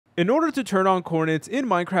In order to turn on coordinates in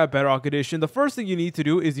Minecraft Bedrock Edition, the first thing you need to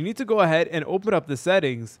do is you need to go ahead and open up the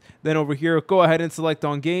settings. Then over here, go ahead and select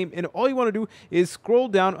on game, and all you want to do is scroll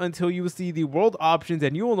down until you see the world options,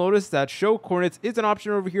 and you will notice that show coordinates is an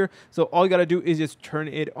option over here. So all you got to do is just turn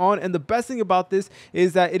it on. And the best thing about this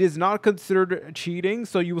is that it is not considered cheating,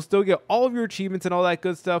 so you will still get all of your achievements and all that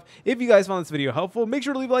good stuff. If you guys found this video helpful, make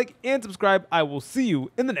sure to leave a like and subscribe. I will see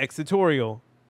you in the next tutorial.